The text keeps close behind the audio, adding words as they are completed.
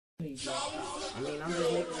It's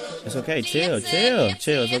okay, chill, it's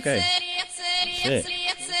okay. Shit.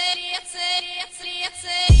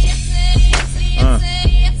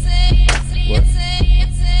 What?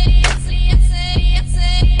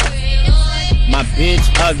 My bitch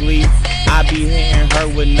ugly, I be hitting her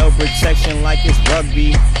with no protection like it's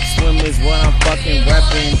rugby. Swim is what I'm fucking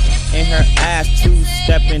reppin'. In her ass,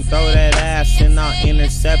 two-steppin', throw that ass and I'll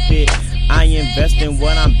intercept it. I invest in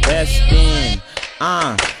what I'm best in.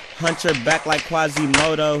 Hunt her back like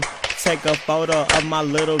Quasimodo. Take a photo of my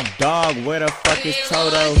little dog. Where the fuck is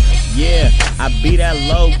Toto? Yeah, I be that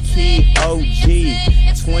low-key OG.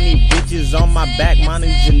 20 bitches on my back, my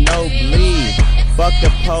niggas no bleed. Fuck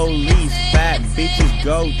the police, fat bitches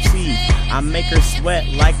goatee. I make her sweat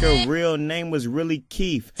like her real name was really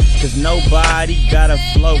Keith. Cause nobody got a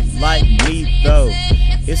float like me though.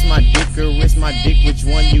 It's my dick or it's my dick, which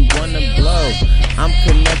one you wanna blow? I'm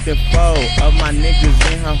connected foe of my niggas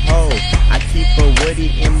in her hole. I keep a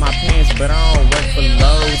woody in my pants, but I don't work for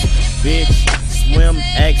lows. Bitch, swim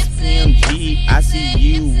X PMG. I see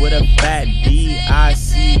you with a fat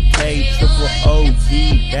D-I-C-K triple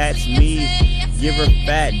O-G. That's me. Give her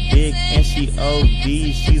fat dick and she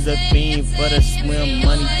OD. She's a fiend for the swim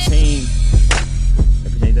money team.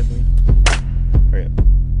 Everything that for me? Hurry up.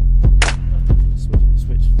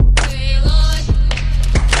 Switch.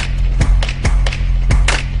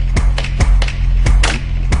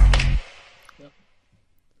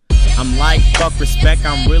 I'm like, fuck respect,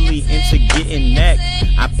 I'm really into getting neck.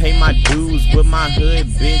 I pay my dues with my hood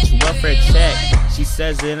bitch welfare check. She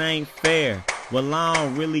says it ain't fair, well I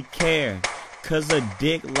don't really care. Cause a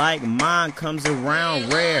dick like mine comes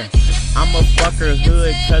around rare. I'ma fuck her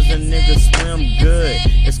hood cause a nigga swim good.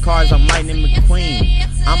 It's cars, I'm Lightning McQueen.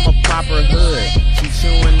 I'ma pop her hood. She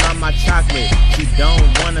chewing on my chocolate. She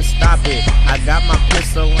don't wanna stop it. I got my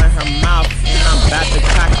pistol in her mouth and I'm about to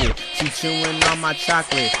cock it. She chewing on my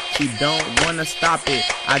chocolate. She don't wanna stop it.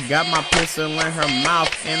 I got my pistol in her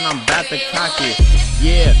mouth and I'm about to cock it.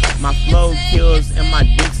 Yeah, my flow kills and my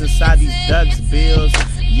dick's inside these ducks bills.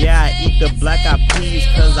 Yeah, I eat the black eyed peas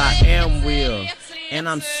cause I am real. And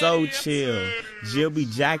I'm so chill. Jill be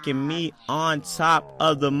jacking me on top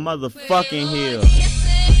of the motherfucking hill.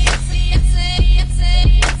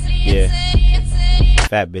 Yeah.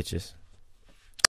 Fat bitches.